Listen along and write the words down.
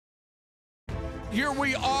Here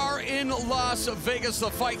we are in Las Vegas,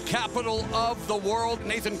 the fight capital of the world.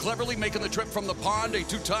 Nathan Cleverly making the trip from the pond, a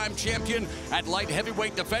two-time champion at light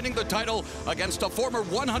heavyweight, defending the title against a former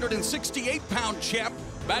 168-pound champ.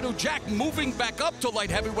 Badou Jack moving back up to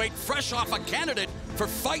light heavyweight, fresh off a candidate for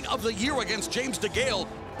Fight of the Year against James DeGale.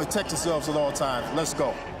 Protect yourselves at all times. Let's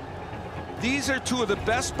go. These are two of the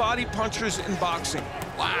best body punchers in boxing.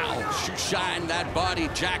 Wow, shine that body.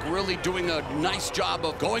 Jack really doing a nice job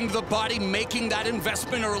of going to the body, making that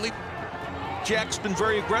investment early. Jack's been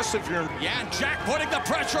very aggressive here. Yeah, Jack putting the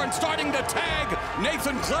pressure and starting to tag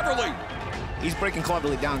Nathan Cleverly. He's breaking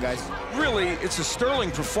Cleverly down, guys. Really, it's a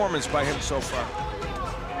sterling performance by him so far.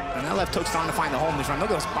 And that left hook's starting to find the home this round.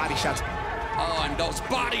 Look at those body shots. Oh, and those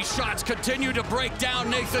body shots continue to break down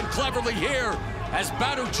Nathan Cleverly here as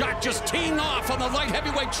Badou Jack just teeing off on the light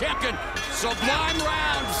heavyweight champion. Sublime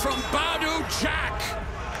round from Badou Jack.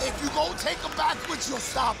 If you go take him backwards, you'll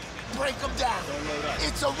stop. Break him down.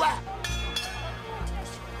 It's a wrap.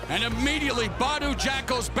 And immediately, Badou Jack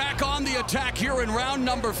goes back on the attack here in round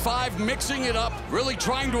number 5, mixing it up, really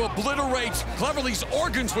trying to obliterate Cleverly's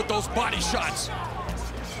organs with those body shots.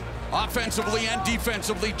 Offensively and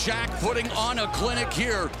defensively, Jack putting on a clinic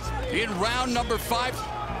here in round number 5.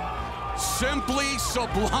 Simply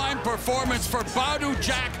sublime performance for Badou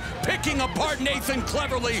Jack, picking apart Nathan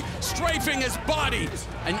Cleverly, strafing his body.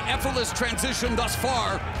 An effortless transition thus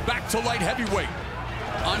far, back to light heavyweight.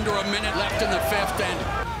 Under a minute left in the 5th,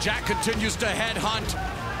 and Jack continues to headhunt.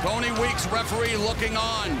 Tony Weeks, referee, looking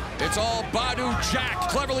on. It's all Badou Jack.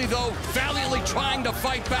 Cleverly, though, valiantly trying to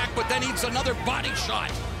fight back, but then eats another body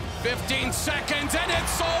shot. 15 seconds, and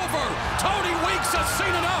it's over. Tony Weeks has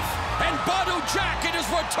seen enough, and Badou Jack, in his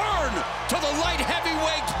return to the light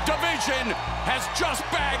heavyweight division, has just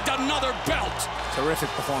bagged another belt.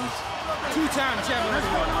 Terrific performance. Two-time champion.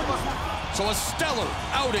 So a stellar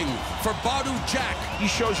outing for Badou Jack. He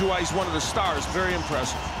shows you why he's one of the stars. Very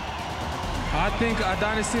impressive. I think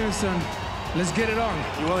Adonis Stevenson, let's get it on.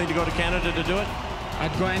 You willing to go to Canada to do it?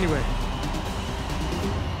 I'd go anyway.